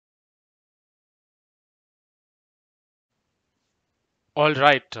All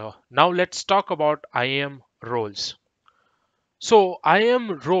right, now let's talk about IAM roles. So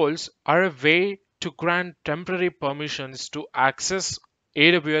IAM roles are a way to grant temporary permissions to access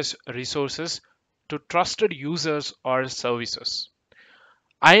AWS resources to trusted users or services.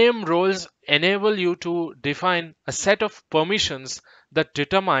 IAM roles enable you to define a set of permissions that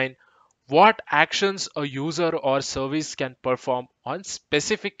determine what actions a user or service can perform on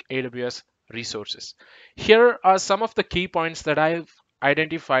specific AWS resources. Here are some of the key points that I've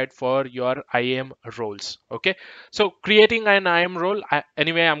identified for your IAM roles. Okay, so creating an IAM role,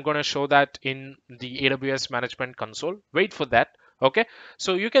 anyway, I'm going to show that in the AWS Management Console. Wait for that. Okay,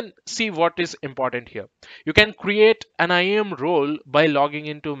 so you can see what is important here. You can create an IAM role by logging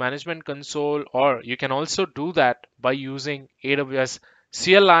into Management Console, or you can also do that by using AWS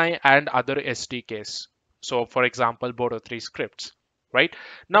CLI and other SDKs. So for example, Bodo 3 scripts, right?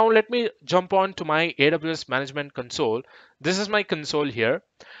 Now let me jump on to my AWS Management Console. This is my console here.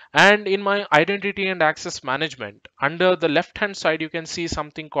 And in my identity and access management, under the left hand side, you can see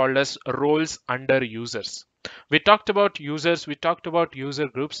something called as roles under users. We talked about users, we talked about user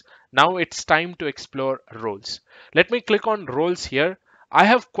groups. Now it's time to explore roles. Let me click on roles here. I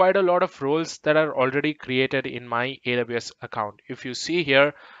have quite a lot of roles that are already created in my AWS account. If you see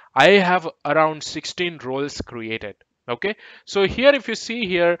here, I have around 16 roles created. Okay, so here if you see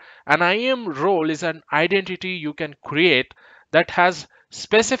here, an IAM role is an identity you can create that has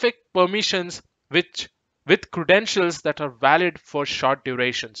specific permissions which with credentials that are valid for short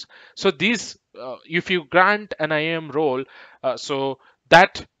durations. So these, if you grant an IAM role, so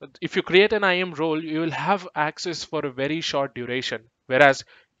that if you create an IAM role, you will have access for a very short duration, whereas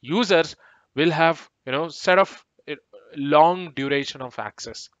users will have set of long duration of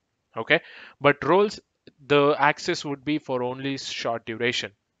access. Okay, but roles, the access would be for only short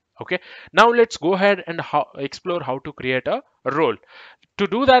duration. Okay, now let's go ahead and explore how to create a role. To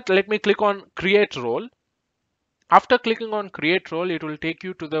do that, let me click on create role. After clicking on create role, it will take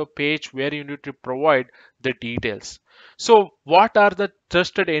you to the page where you need to provide the details. So what are the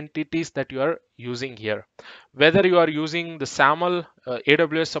trusted entities that you are using here? Whether you are using the SAML,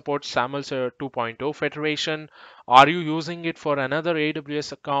 AWS supports SAML 2.0 federation, are you using it for another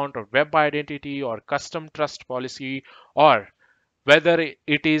AWS account or web identity or custom trust policy, or whether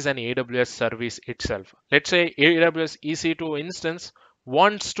it is an AWS service itself. Let's say AWS EC2 instance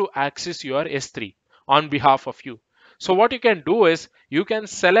wants to access your S3 on behalf of you. So what you can do is you can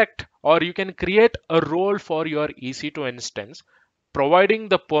select or you can create a role for your EC2 instance, providing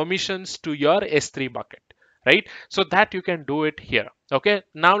the permissions to your S3 bucket, right? So that you can do it here. Okay,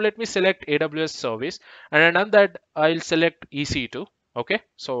 now let me select AWS service, and under that I'll select EC2. Okay,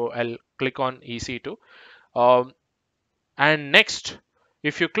 so I'll click on EC2. And next,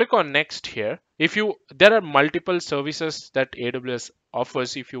 if you click on next here, if you there are multiple services that AWS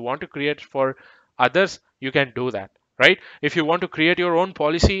offers. If you want to create for others, you can do that, right? If you want to create your own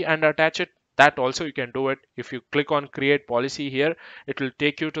policy and attach it, that also you can do it. If you click on create policy here, it will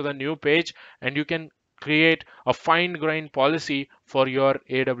take you to the new page and you can create a fine grained policy for your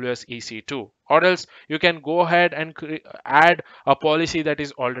AWS EC2, or else you can go ahead and add a policy that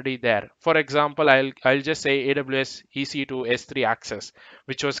is already there. For example, I'll just say AWS EC2 S3 access,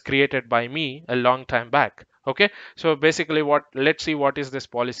 which was created by me a long time back. Okay, so basically let's see what is this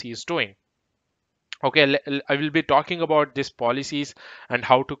policy is doing. Okay, I will be talking about these policies and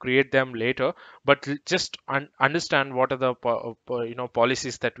how to create them later, but just understand what are the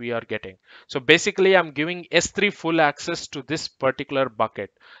policies that we are getting. So basically I'm giving S3 full access to this particular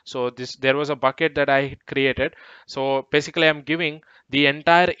bucket. So there was a bucket that I created. So basically I'm giving the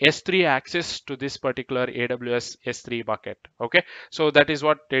entire S3 access to this particular AWS S3 bucket. Okay, so that is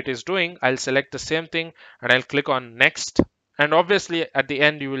what it is doing. I'll select the same thing and I'll click on next, and obviously at the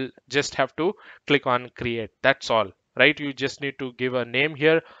end you will just have to click on create. That's all, right? You just need to give a name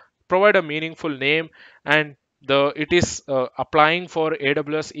here, provide a meaningful name, and it is applying for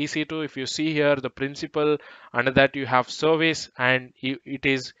AWS EC2. If you see here the principal, under that you have service, and it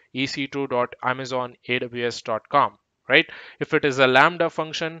is ec2.amazonaws.com, right? If it is a lambda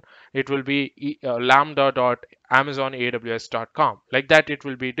function, it will be lambda.amazonaws.com. Like that, it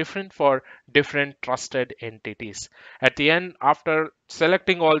will be different for different trusted entities. At the end, after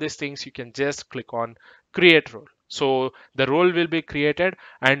selecting all these things, you can just click on create role. So the role will be created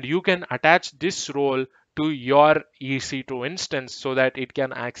and you can attach this role to your EC2 instance so that it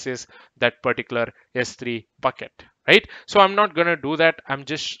can access that particular S3 bucket, right? So I'm not going to do that. I'm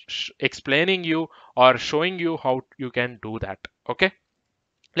just explaining you or showing you how you can do that. Okay,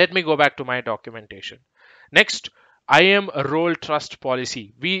 let me go back to my documentation. Next, IAM role trust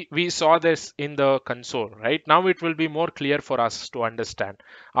policy. We saw this in the console, right? Now it will be more clear for us to understand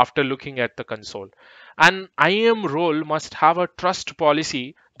after looking at the console. An IAM role must have a trust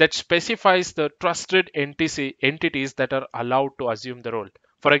policy that specifies the trusted entities that are allowed to assume the role.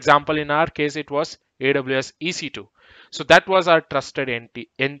 For example, in our case, it was AWS EC2. So that was our trusted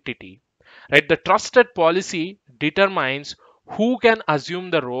entity, right? The trusted policy determines who can assume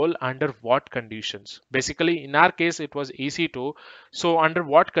the role under what conditions. Basically, in our case, it was EC2. So under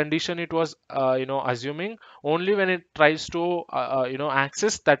what condition it was, assuming only when it tries to,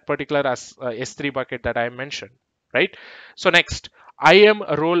 access that particular S3 bucket that I mentioned, right? So next, IAM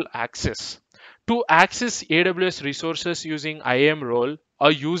role access. To access AWS resources using IAM role,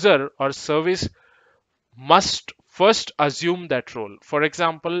 a user or service must first assume that role. For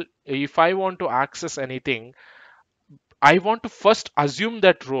example, if I want to access anything, I want to first assume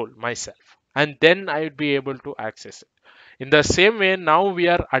that role myself, and then I would be able to access it. In the same way, now we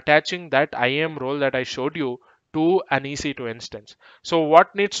are attaching that IAM role that I showed you to an EC2 instance. So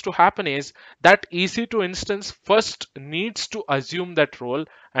what needs to happen is that EC2 instance first needs to assume that role,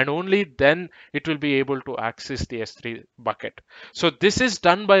 and only then it will be able to access the S3 bucket. So this is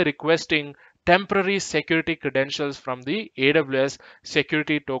done by requesting temporary security credentials from the AWS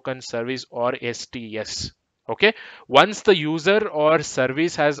Security Token Service, or STS. Okay, once the user or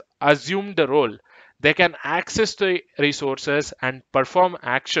service has assumed the role, they can access the resources and perform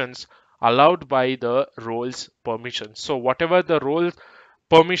actions allowed by the role's permission. So whatever the role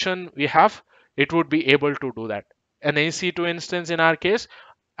permission we have, it would be able to do that. An EC2 instance in our case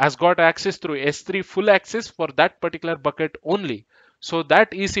has got access through S3 full access for that particular bucket only. So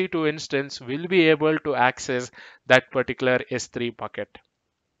that EC2 instance will be able to access that particular S3 bucket.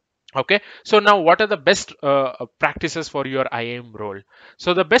 Okay, so now what are the best practices for your IAM role?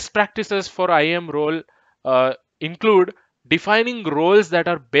 So the best practices for IAM role include defining roles that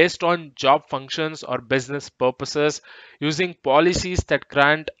are based on job functions or business purposes, using policies that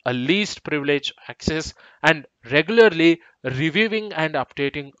grant a least privilege access, and regularly reviewing and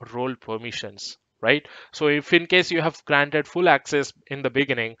updating role permissions, right? So if in case you have granted full access in the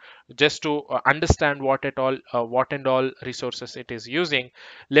beginning, just to understand what and all resources it is using,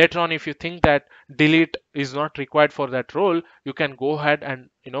 later on if you think that delete is not required for that role, you can go ahead and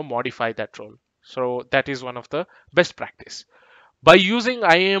modify that role. So that is one of the best practice. By using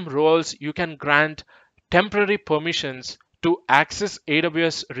IAM roles, you can grant temporary permissions to access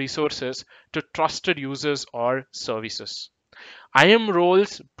AWS resources to trusted users or services. IAM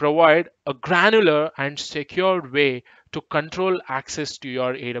roles provide a granular and secured way to control access to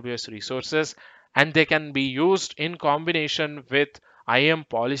your AWS resources, and they can be used in combination with IAM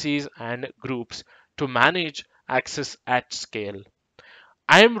policies and groups to manage access at scale.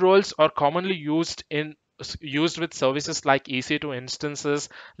 IAM roles are commonly used with services like EC2 instances,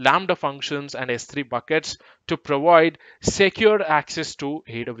 Lambda functions, and S3 buckets to provide secure access to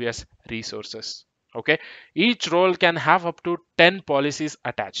AWS resources. Okay, each role can have up to 10 policies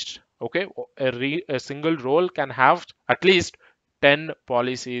attached. Okay, a single role can have at least 10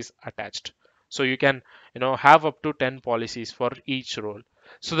 policies attached. So you can have up to 10 policies for each role.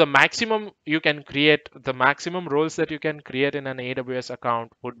 So the maximum roles that you can create in an AWS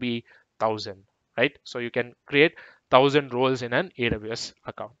account would be 1,000, right? So you can create 1,000 roles in an AWS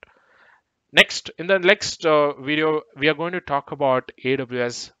account. Next, in the next video, we are going to talk about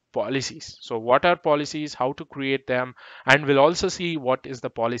AWS policies. So what are policies, how to create them, and we'll also see what is the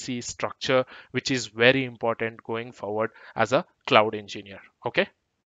policy structure, which is very important going forward as a cloud engineer. Okay.